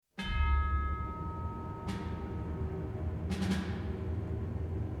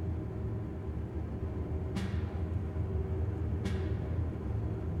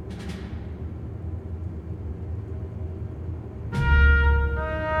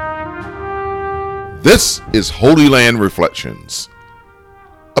This is Holy Land Reflections.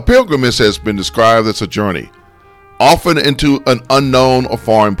 A pilgrimage has been described as a journey, often into an unknown or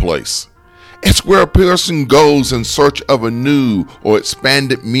foreign place. It's where a person goes in search of a new or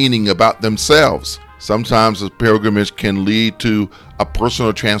expanded meaning about themselves. Sometimes a pilgrimage can lead to a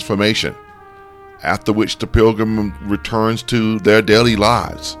personal transformation, after which the pilgrim returns to their daily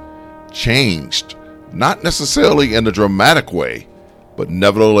lives, changed, not necessarily in a dramatic way, but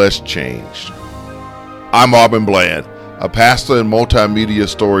nevertheless changed. I'm Marvin Bland, a pastor and multimedia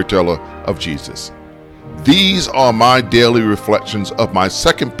storyteller of Jesus. These are my daily reflections of my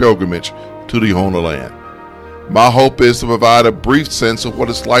second pilgrimage to the Holy Land. My hope is to provide a brief sense of what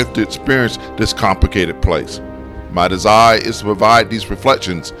it's like to experience this complicated place. My desire is to provide these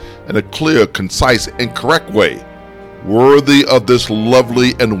reflections in a clear, concise, and correct way, worthy of this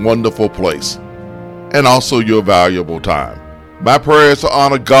lovely and wonderful place, and also your valuable time. My prayer is to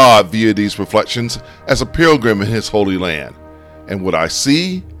honor God via these reflections as a pilgrim in His holy land, and what I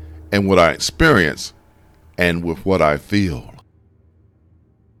see, and what I experience, and with what I feel.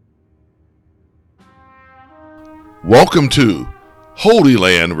 Welcome to Holy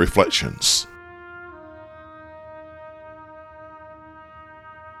Land Reflections.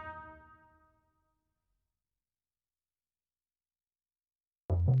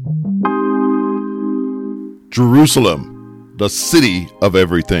 Jerusalem, the city of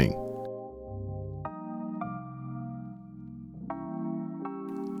everything.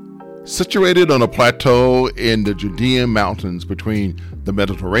 Situated on a plateau in the Judean mountains between the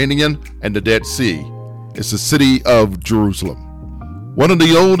Mediterranean and the Dead Sea, is the city of Jerusalem. One of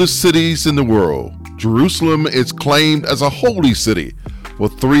the oldest cities in the world, Jerusalem is claimed as a holy city for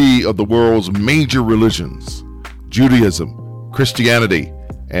three of the world's major religions: Judaism, Christianity,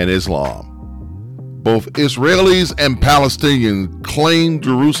 and Islam. Both Israelis and Palestinians claim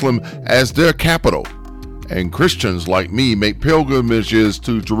Jerusalem as their capital, and Christians like me make pilgrimages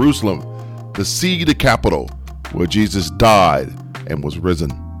to Jerusalem to see the capital where Jesus died and was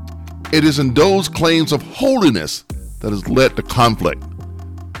risen. It is in those claims of holiness that has led to conflict.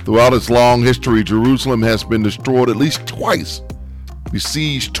 Throughout its long history, Jerusalem has been destroyed at least twice,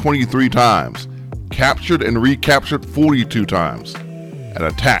 besieged 23 times, captured and recaptured 42 times, and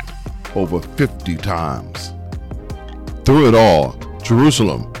attacked over 50 times. Through it all,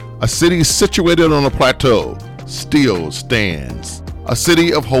 Jerusalem, a city situated on a plateau, still stands. A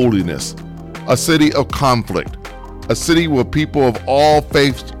city of holiness, a city of conflict, a city where people of all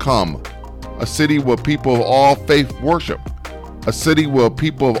faiths come, a city where people of all faiths worship, a city where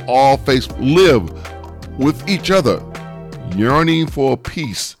people of all faiths live with each other, yearning for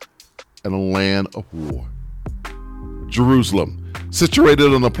peace in a land of war. Jerusalem,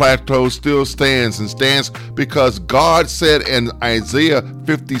 situated on a plateau, still stands, and stands because God said in Isaiah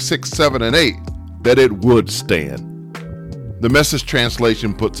 56:7-8 that it would stand. The Message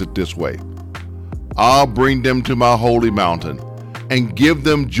translation puts it this way: I'll bring them to my holy mountain and give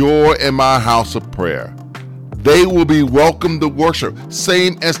them joy in my house of prayer. They will be welcome to worship,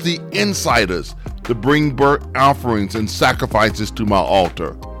 same as the insiders, to bring burnt offerings and sacrifices to my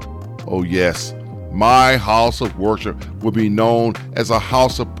altar. Oh yes, my house of worship will be known as a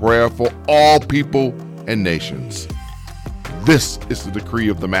house of prayer for all people and nations. This is the decree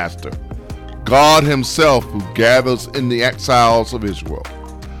of the Master, God Himself, who gathers in the exiles of Israel.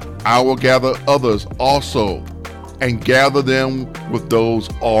 I will gather others also, and gather them with those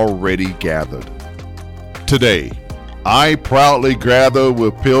already gathered. Today, I proudly gather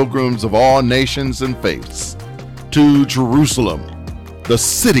with pilgrims of all nations and faiths to Jerusalem, the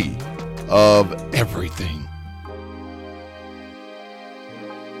city of everything.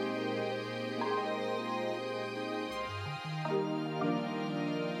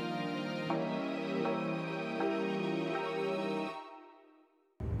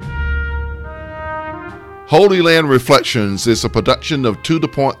 Holy Land Reflections is a production of To The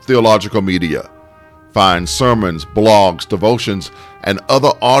Point Theological Media. Find sermons, blogs, devotions, and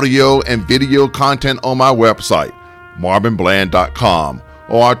other audio and video content on my website, marvinbland.com,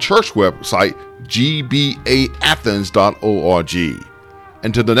 or our church website, gbaathens.org.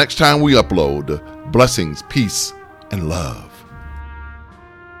 Until the next time we upload, blessings, peace, and love.